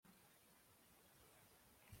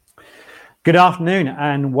Good afternoon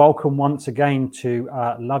and welcome once again to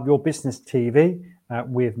Love Your Business TV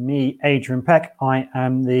with me, Adrian Peck. I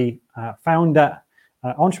am the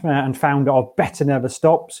entrepreneur and founder of Better Never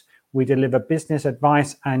Stops. We deliver business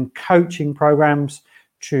advice and coaching programs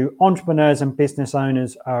to entrepreneurs and business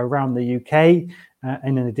owners around the UK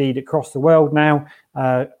and indeed across the world now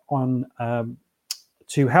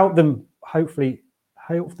to help them hopefully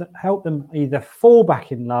help them either fall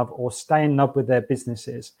back in love or stay in love with their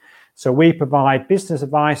businesses. So we provide business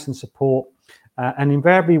advice and support, and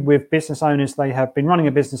invariably with business owners, they have been running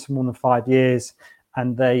a business for more than 5 years,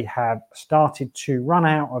 and they have started to run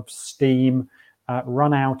out of steam,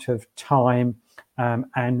 run out of time,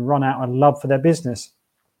 and run out of love for their business.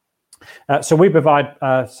 So we provide,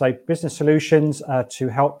 business solutions to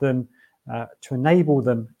help them, to enable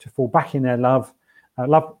them to fall back in their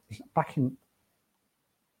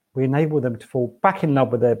We enable them to fall back in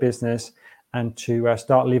love with their business and to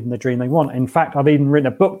start living the dream they want. In fact, I've even written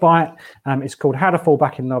a book by it. It's called How to Fall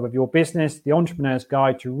Back in Love with Your Business, The Entrepreneur's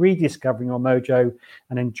Guide to Rediscovering Your Mojo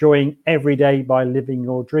and Enjoying Every Day by Living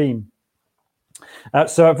Your Dream.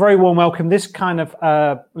 So a very warm welcome. This kind of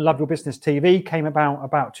Love Your Business TV came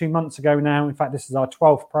about 2 months ago now. In fact, this is our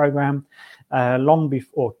 12th program,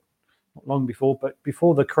 before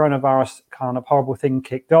the coronavirus kind of horrible thing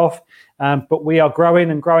kicked off. But we are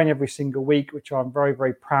growing every single week, which I'm very,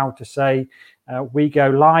 very proud to say. We go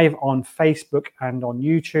live on Facebook and on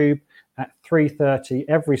YouTube at 3:30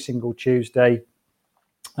 every single Tuesday.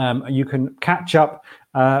 You can catch up.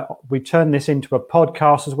 We turn this into a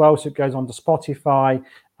podcast as well, so it goes onto Spotify,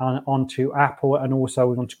 onto Apple, and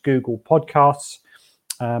also onto Google Podcasts.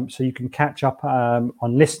 So you can catch up on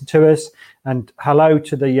listen to us. And hello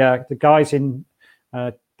to the guys in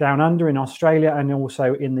down under in Australia and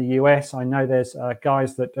also in the US. I know there's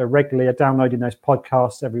guys that are regularly downloading those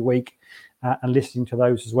podcasts every week and listening to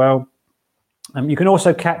those as well. You can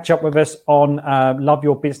also catch up with us on Love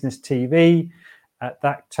Your Business TV.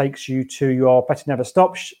 That takes you to your Better Never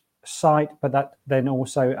Stop site, but that then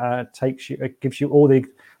also gives you all the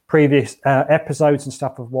previous episodes and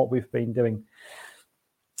stuff of what we've been doing.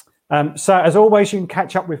 So as always, you can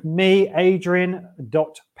catch up with me,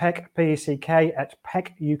 Adrian.Peck, P-E-C-K, at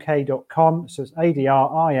peckuk.com. So it's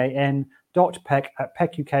ADRIAN.Peck at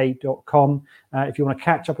peckuk.com. If you want to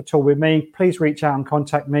catch up at all with me, please reach out and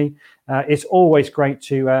contact me. It's always great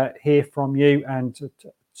to hear from you and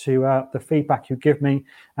to the feedback you give me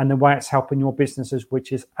and the way it's helping your businesses,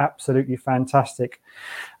 which is absolutely fantastic.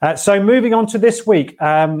 So moving on to this week,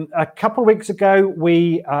 a couple of weeks ago,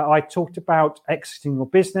 I talked about exiting your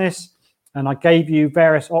business, and I gave you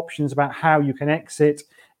various options about how you can exit.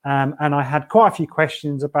 And I had quite a few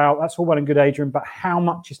questions about, that's all well and good, Adrian, but how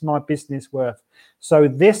much is my business worth? So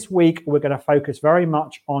this week, we're going to focus very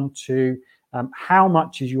much onto how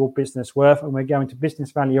much is your business worth, and we're going to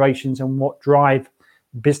business valuations and what drive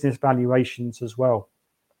business valuations as well.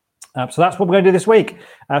 So that's what we're going to do this week.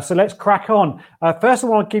 So let's crack on. First of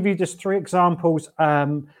all, I'll give you just 3 examples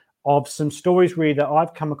of some stories really that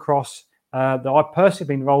I've come across that I've personally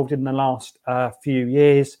been involved in the last few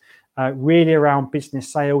years, really around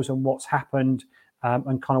business sales and what's happened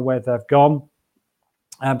and kind of where they've gone.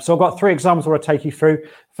 So I've got 3 examples where I'll take you through.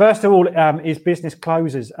 First of all is business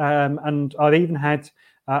closes. And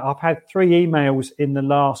I've had 3 emails in the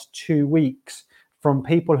last 2 weeks from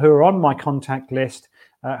people who are on my contact list,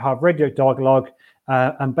 have read your dialogue,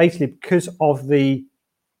 and basically because of the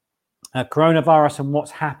coronavirus and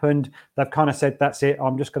what's happened, they've kind of said, that's it,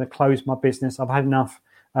 I'm just going to close my business, I've had enough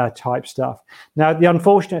type stuff. Now, the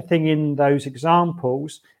unfortunate thing in those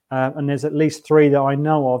examples, and there's at least 3 that I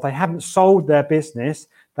know of, they haven't sold their business,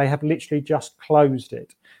 they have literally just closed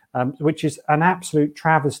it, which is an absolute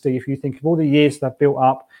travesty if you think of all the years they've built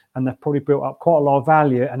up, and they've probably built up quite a lot of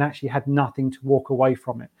value and actually had nothing to walk away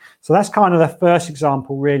from it. So that's kind of the first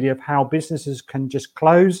example really of how businesses can just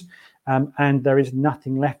close and there is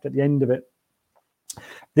nothing left at the end of it.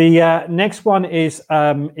 The next one is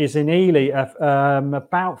in Ely.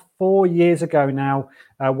 About 4 years ago now,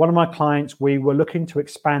 one of my clients, we were looking to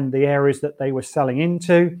expand the areas that they were selling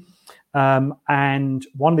into. And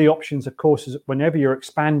one of the options, of course, is whenever you're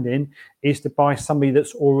expanding, is to buy somebody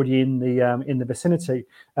that's already in the vicinity.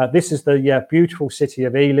 This is the beautiful city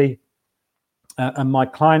of Ely, and my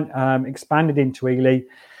client expanded into Ely.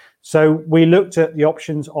 So we looked at the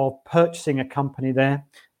options of purchasing a company there,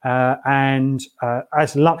 and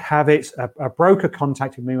as luck have it, a broker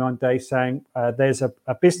contacted me one day saying there's a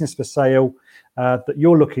business for sale that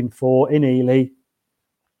you're looking for in Ely.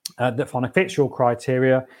 that finally fits your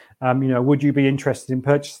criteria. Would you be interested in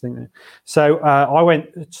purchasing it? So I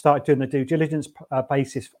started doing the due diligence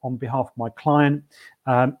basis on behalf of my client.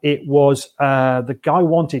 It was the guy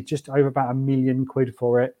wanted just over about £1 million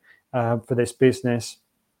for it, for this business.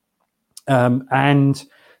 And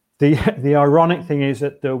the ironic thing is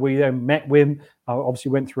that we then met with him.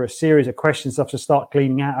 Obviously went through a series of questions to start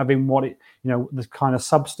cleaning out of him the kind of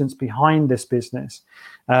substance behind this business.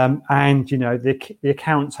 The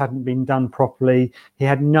accounts hadn't been done properly. He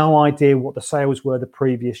had no idea what the sales were the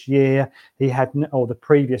previous year. Or the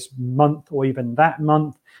previous month, or even that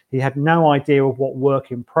month. He had no idea of what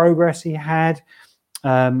work in progress he had.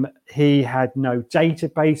 He had no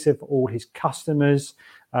database of all his customers.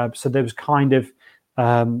 So there was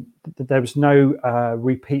there was no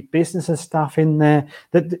repeat business and stuff in there.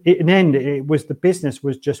 That in the end, the business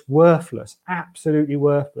was just worthless, absolutely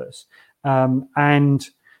worthless. And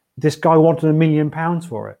this guy wanted £1 million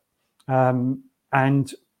for it.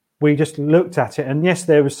 And we just looked at it, and yes,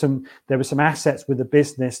 there was some assets with the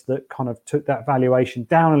business that kind of took that valuation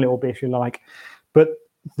down a little bit, if you like. But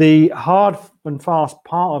the hard and fast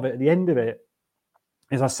part of it, at the end of it,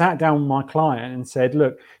 is I sat down with my client and said,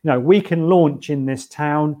 look, we can launch in this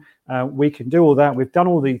town. We can do all that. We've done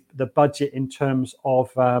all the budget in terms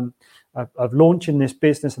of launching this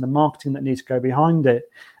business and the marketing that needs to go behind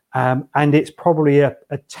it. And it's probably a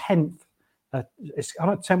tenth. It's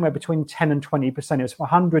somewhere between 10 and 20%. It's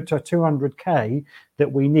 100 to 200K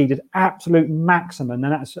that we needed absolute maximum.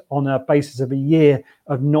 And that's on a basis of a year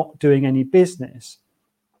of not doing any business.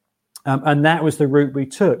 And that was the route we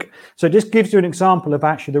took. So it just gives you an example of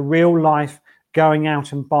actually the real life going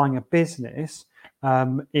out and buying a business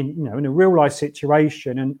in a real life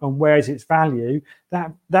situation, and where is its value.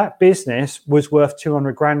 That business was worth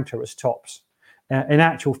 200 grand to us tops. In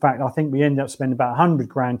actual fact, I think we ended up spending about 100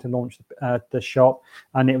 grand to launch the shop,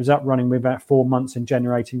 and it was up running with about 4 months and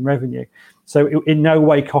generating revenue. So it in no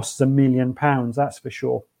way costs £1 million, that's for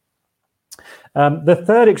sure. The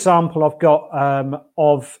third example I've got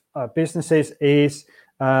of businesses is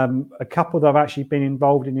a couple that I've actually been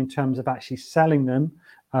involved in terms of actually selling them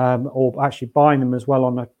or actually buying them as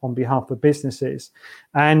well on behalf of businesses.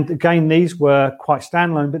 And again, these were quite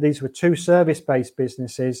standalone, but these were two service-based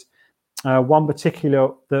businesses. One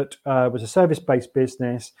particular that was a service-based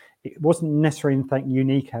business. It wasn't necessarily anything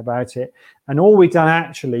unique about it. And all we done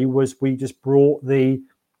actually was we just brought the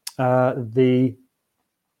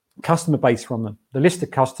customer base from them, the list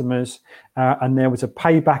of customers, and there was a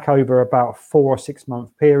payback over about 4 or 6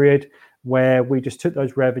 month period where we just took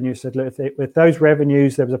those revenues, said, look, with those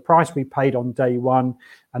revenues, there was a price we paid on day one,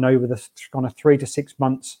 and over the kind of 3 to 6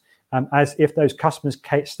 months, as if those customers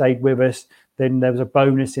stayed with us, then there was a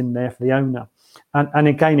bonus in there for the owner. And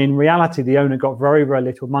again, in reality, the owner got very, very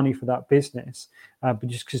little money for that business, but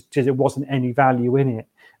just because there wasn't any value in it.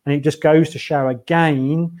 And it just goes to show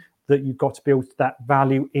again that you've got to build that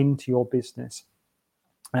value into your business.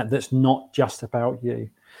 That's not just about you.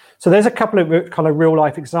 So there's a couple of kind of real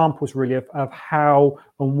life examples really of how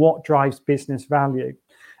and what drives business value.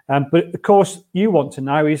 But of course, you want to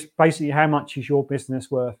know is basically how much is your business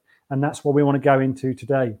worth? And that's what we want to go into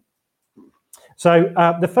today. So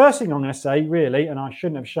the first thing I'm going to say really, and I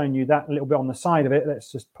shouldn't have shown you that a little bit on the side of it, let's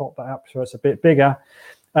just pop that up so it's a bit bigger,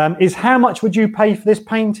 is how much would you pay for this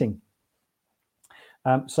painting?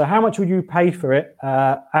 So how much would you pay for it?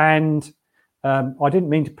 I didn't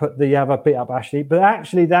mean to put the other bit up, actually, but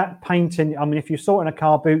actually that painting, I mean, if you saw it in a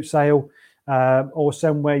car boot sale or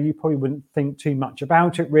somewhere, you probably wouldn't think too much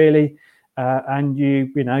about it, really. And you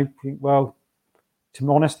know, well, to be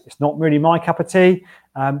honest, it's not really my cup of tea,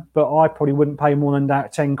 but I probably wouldn't pay more than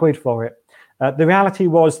that 10 quid for it. The reality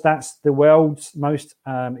was that's the world's most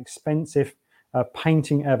expensive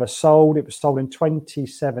painting ever sold. It was sold in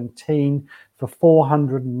 2017 for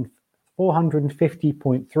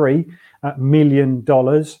 $450.3 million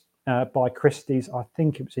by Christie's. I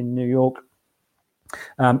think it was in New York.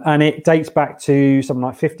 And it dates back to something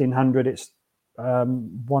like 1500. It's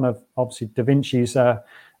one of, obviously, Da Vinci's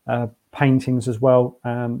paintings as well,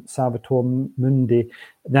 Salvator Mundi.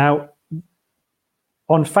 Now,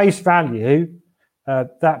 on face value,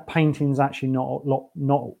 that painting's actually not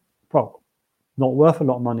worth a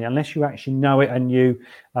lot of money unless you actually know it and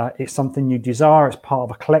it's something you desire. It's part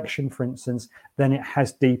of a collection, for instance. Then it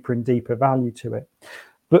has deeper and deeper value to it.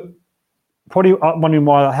 But probably wondering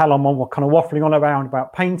why the hell I'm kind of waffling on around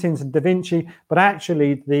about paintings and Da Vinci. But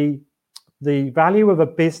actually, the value of a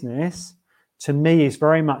business to me is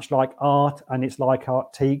very much like art, and it's like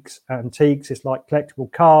antiques. It's like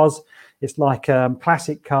collectible cars. It's like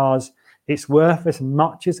classic cars. It's worth as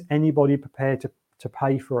much as anybody prepared to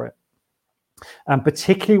pay for it. And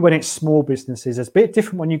particularly when it's small businesses. It's a bit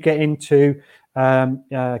different when you get into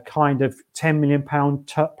kind of £10 million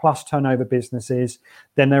plus turnover businesses.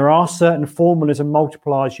 Then there are certain formulas and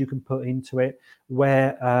multipliers you can put into it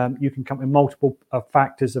where you can come with multiple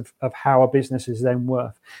factors of how a business is then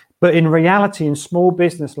worth. But in reality, in small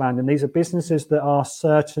business land, and these are businesses that are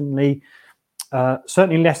certainly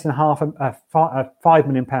less than £5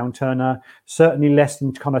 million turnover, certainly less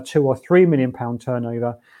than kind of £2 or £3 million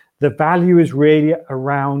turnover. The value is really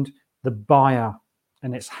around the buyer,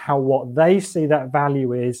 and it's how what they see that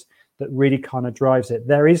value is that really kind of drives it.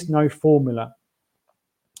 There is no formula.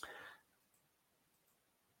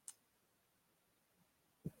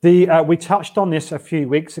 We touched on this a few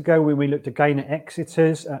weeks ago when we looked again at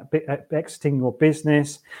exiters, exiting your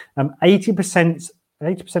business. 80%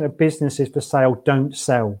 of businesses for sale don't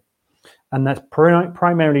sell, and that's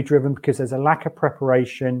primarily driven because there's a lack of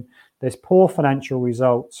preparation, there's poor financial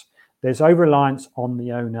results, there's over-reliance on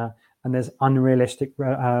the owner, and there's unrealistic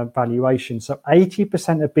valuation. So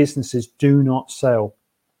 80% of businesses do not sell,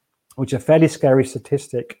 which is a fairly scary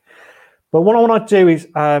statistic. But what I want to do is,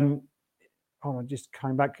 I'm just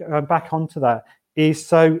coming back onto that, is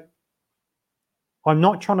so I'm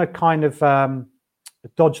not trying to kind of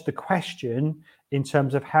dodge the question in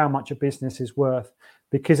terms of how much a business is worth,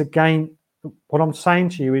 because again, what I'm saying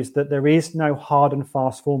to you is that there is no hard and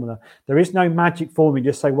fast formula. There is no magic formula. You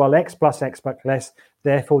just say, well, X plus X but less,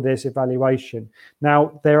 therefore there's evaluation.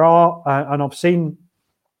 Now, there are, and I've seen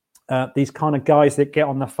these kind of guys that get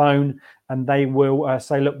on the phone and they will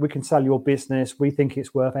say, look, we can sell your business. We think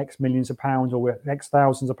it's worth X millions of pounds, or X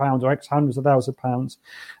thousands of pounds, or X hundreds of thousands of pounds,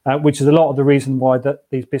 which is a lot of the reason why that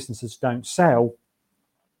these businesses don't sell.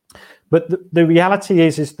 But the reality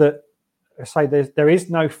is that, say there is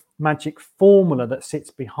no magic formula that sits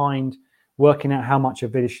behind working out how much a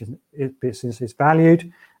business is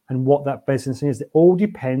valued and what that business is. It all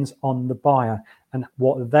depends on the buyer and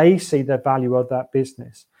what they see the value of that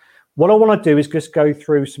business. What I want to do is just go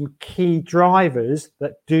through some key drivers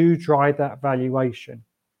that do drive that valuation.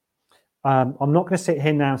 I'm not going to sit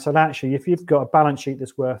here now and say, actually, if you've got a balance sheet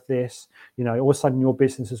that's worth this, all of a sudden your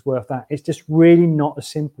business is worth that. It's just really not as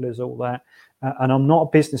simple as all that. And I'm not a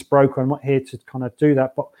business broker. I'm not here to kind of do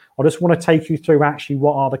that. But I just want to take you through actually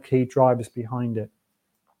what are the key drivers behind it.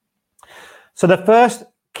 So the first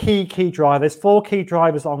key driver, there's 4 key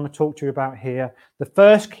drivers I'm going to talk to you about here. The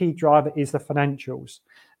first key driver is the financials.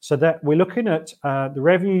 So that we're looking at the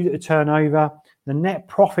revenue, the turnover, the net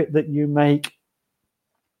profit that you make.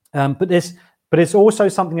 But it's also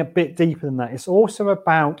something a bit deeper than that. It's also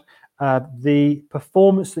about the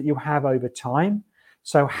performance that you have over time.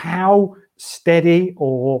 So how steady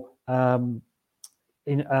or are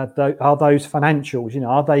those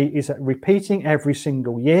financials? Is it repeating every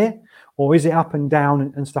single year, or is it up and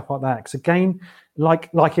down and stuff like that? Because again,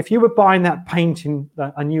 like if you were buying that painting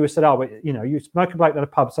and you said, you smoke a bloke at a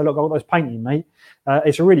pub, so look, I've got those painting, mate.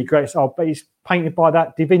 It's a really great. But he's painted by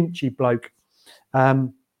that Da Vinci bloke.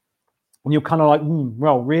 And you're kind of like,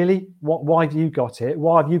 well, really? Why have you got it?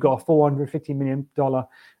 Why have you got a $450 million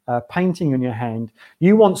painting in your hand?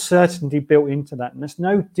 You want certainty built into that. And it's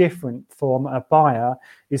no different from a buyer,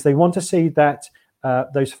 is they want to see that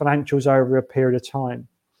those financials over a period of time.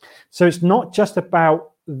 So it's not just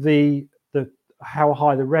about the how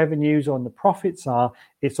high the revenues or the profits are.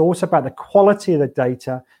 It's also about the quality of the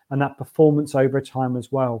data and that performance over time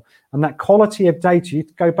as well. And that quality of data, you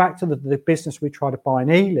go back to the business we tried to buy in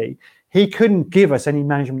Ely. He couldn't give us any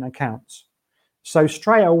management accounts. So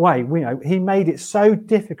straight away, he made it so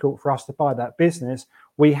difficult for us to buy that business.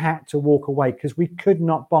 We had to walk away because we could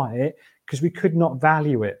not buy it, because we could not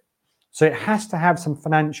value it. So it has to have some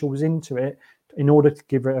financials into it in order to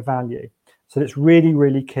give it a value. So it's really,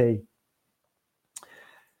 really key.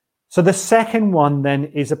 So the second one then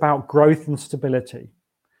is about growth and stability.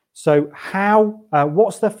 So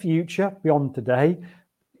what's the future beyond today?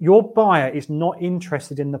 Your buyer is not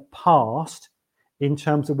interested in the past in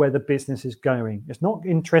terms of where the business is going. It's not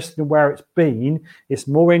interested in where it's been. It's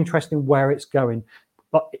more interested in where it's going.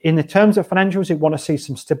 But in the terms of financials, it wants to see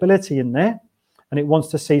some stability in there, and it wants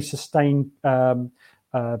to see sustained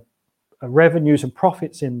revenues and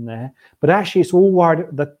profits in there. But actually, it's all worried.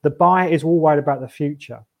 The buyer is all worried about the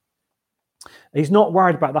future. He's not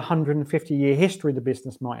worried about the 150-year history the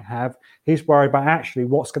business might have. He's worried about actually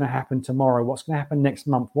what's going to happen tomorrow, what's going to happen next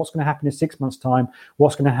month, what's going to happen in 6 months' time,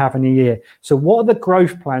 what's going to happen in a year. So what are the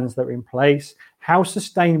growth plans that are in place? How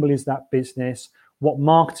sustainable is that business? What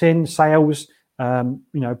marketing, sales,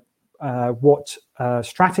 what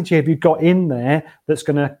strategy have you got in there that's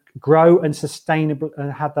going to grow and sustainable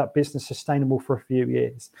and have that business sustainable for a few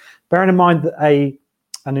years? Bearing in mind that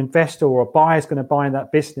an investor or a buyer is going to buy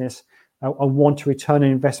that business and want to return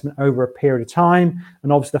an investment over a period of time.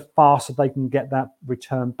 And obviously, the faster they can get that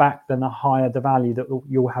return back, then the higher the value that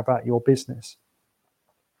you'll have at your business.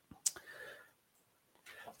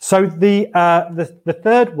 So the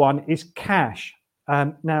third one is cash.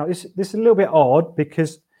 Now, this is a little bit odd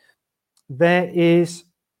because there's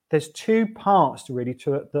two parts really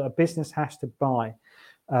to it that a business has to buy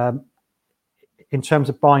in terms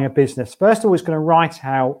of buying a business. First of all, it's going to write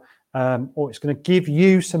out or it's going to give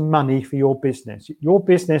you some money for your business. Your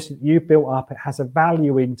business that you built up, it has a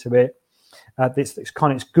value into it. It's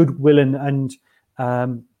kind of its goodwill and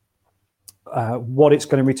what it's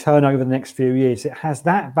going to return over the next few years. It has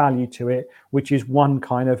that value to it, which is one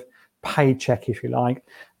kind of paycheck, if you like.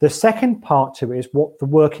 The second part to it is what the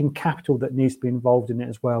working capital that needs to be involved in it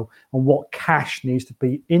as well, and what cash needs to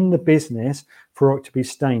be in the business for it to be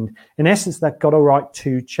sustained. In essence, they've got to write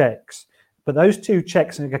two checks, but those two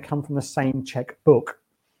checks are going to come from the same checkbook.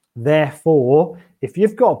 Therefore, if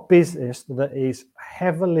you've got a business that is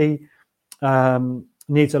heavily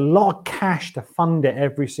needs a lot of cash to fund it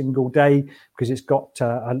every single day because it's got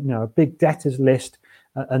a big debtors list,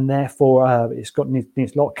 and therefore it's got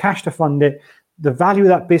needs a lot of cash to fund it, the value of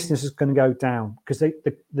that business is going to go down because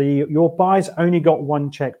your buyer's only got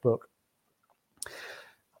one checkbook.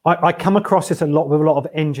 I come across this a lot with a lot of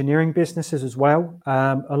engineering businesses as well.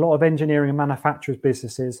 A lot of engineering and manufacturers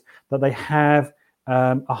businesses that they have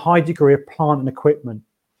a high degree of plant and equipment.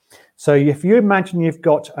 So if you imagine you've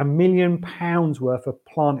got £1 million worth of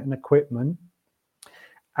plant and equipment,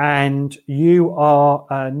 and you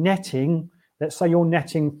are netting, let's say you're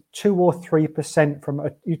netting 2 or 3% from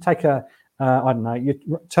you take I don't know, you're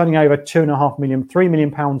turning over £2.5 million, £3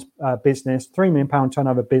 million business, £3 million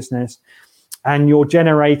turnover business, and you're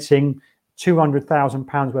generating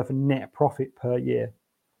 £200,000 worth of net profit per year.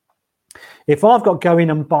 If I've got to go in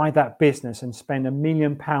and buy that business and spend £1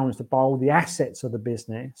 million to buy all the assets of the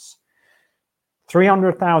business,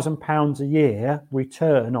 £300,000 a year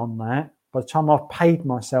return on that, by the time I've paid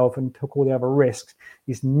myself and took all the other risks,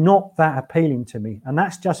 is not that appealing to me. And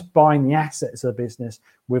that's just buying the assets of the business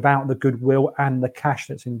without the goodwill and the cash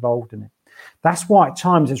that's involved in it. That's why at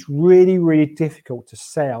times it's really, really difficult to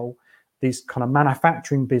sell these kind of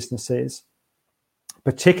manufacturing businesses,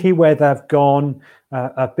 particularly where they've gone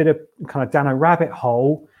a bit of kind of down a rabbit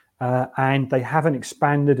hole and they haven't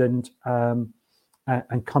expanded and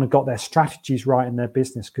kind of got their strategies right in their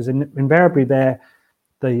business, because invariably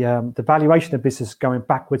the valuation of business is going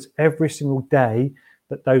backwards every single day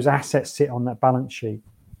that those assets sit on that balance sheet.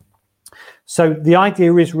 So the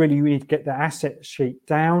idea is really you need to get the asset sheet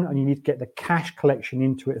down and you need to get the cash collection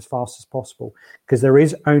into it as fast as possible, because there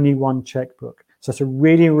is only one checkbook. So it's a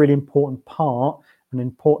really, really important part, an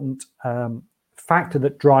important factor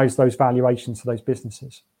that drives those valuations for those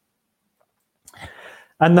businesses.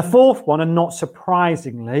 And the fourth one, and not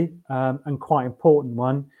surprisingly, and quite important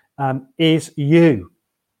one, is you.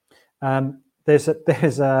 There's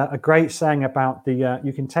a great saying about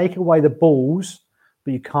you can take away the balls,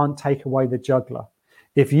 but you can't take away the juggler.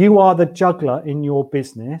 If you are the juggler in your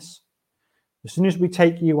business, as soon as we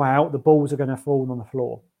take you out, the balls are going to fall on the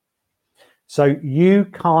floor. So you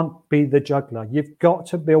can't be the juggler. You've got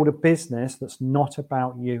to build a business that's not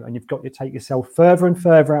about you, and you've got to take yourself further and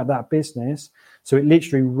further out of that business so it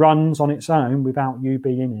literally runs on its own without you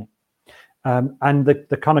being in it. And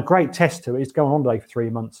the kind of great test to it is go on holiday for 3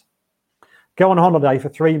 months. Go on holiday for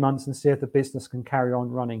 3 months and see if the business can carry on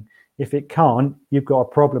running. If it can't, you've got a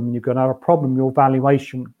problem, and you're going to have a problem with your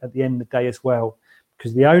valuation at the end of the day as well,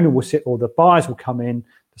 because the owner will sit, or the buyers will come in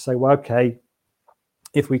to say, well, okay,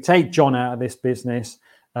 if we take John out of this business,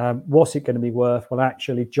 what's it going to be worth? Well,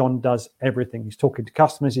 actually, John does everything. He's talking to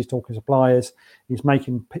customers, he's talking to suppliers, he's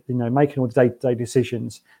making all the day-to-day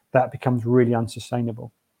decisions. That becomes really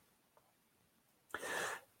unsustainable.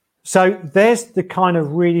 So there's the kind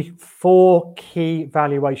of really 4 key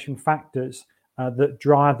valuation factors that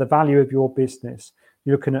drive the value of your business.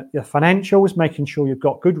 You're looking at your financials, making sure you've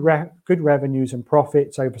got good revenues and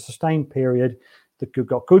profits over a sustained period, that you've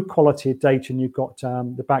got good quality of data, and you've got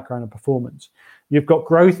the background and performance. You've got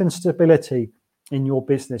growth and stability in your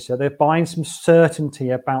business. So they're buying some certainty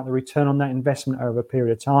about the return on that investment over a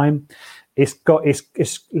period of time. It's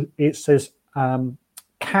as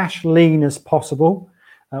cash lean as possible,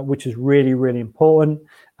 which is really, really important.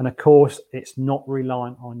 And of course, it's not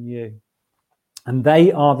reliant on you. And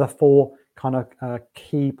they are the 4 kind of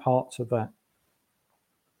key parts of that.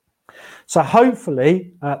 So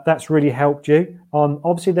hopefully that's really helped you.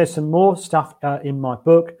 Obviously, there's some more stuff in my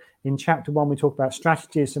book. In chapter 1, we talk about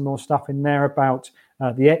strategies, some more stuff in there about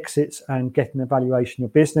the exits and getting the valuation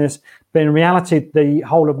of business. But in reality, the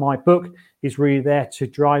whole of my book is really there to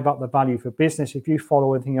drive up the value for business. If you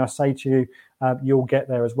follow everything I say to you, you'll get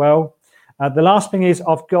there as well. The last thing is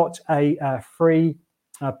I've got a free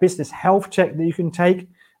business health check that you can take.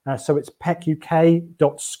 So it's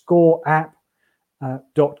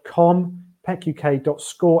pecuk.scoreapp.com,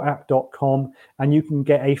 pecuk.scoreapp.com, and you can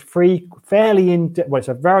get a free, fairly in-depth, well, it's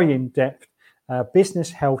a very in-depth business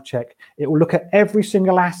health check. It will look at every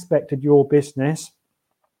single aspect of your business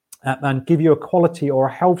and give you a quality or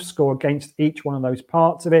a health score against each one of those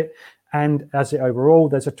parts of it. And as it overall,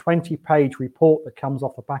 there's a 20-page report that comes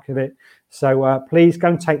off the back of it. So please go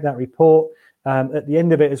and take that report. At the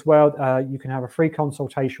end of it as well, you can have a free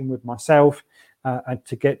consultation with myself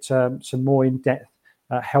to get some more in-depth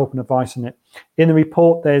help and advice on it. In the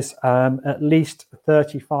report, there's at least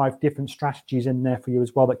 35 different strategies in there for you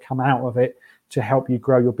as well that come out of it to help you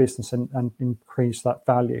grow your business and increase that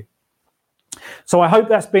value. So I hope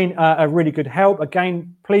that's been a really good help.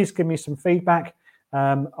 Again, please give me some feedback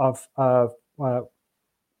for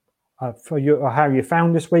you, or how you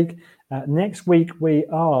found this week. Next week we're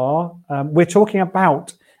talking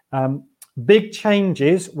about big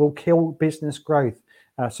changes will kill business growth.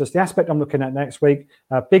 So it's the aspect I'm looking at next week.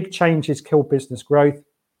 Big changes kill business growth.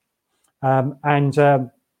 And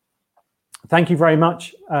thank you very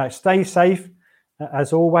much. Stay safe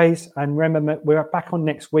as always. And remember, we're back on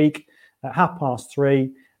next week at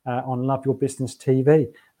 3:30 on Love Your Business TV.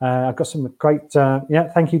 I've got some great,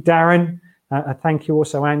 thank you, Darren. Thank you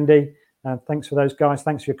also, Andy. Thanks for those guys.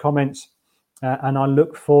 Thanks for your comments. And I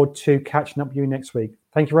look forward to catching up with you next week.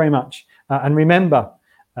 Thank you very much. And remember,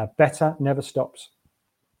 better never stops.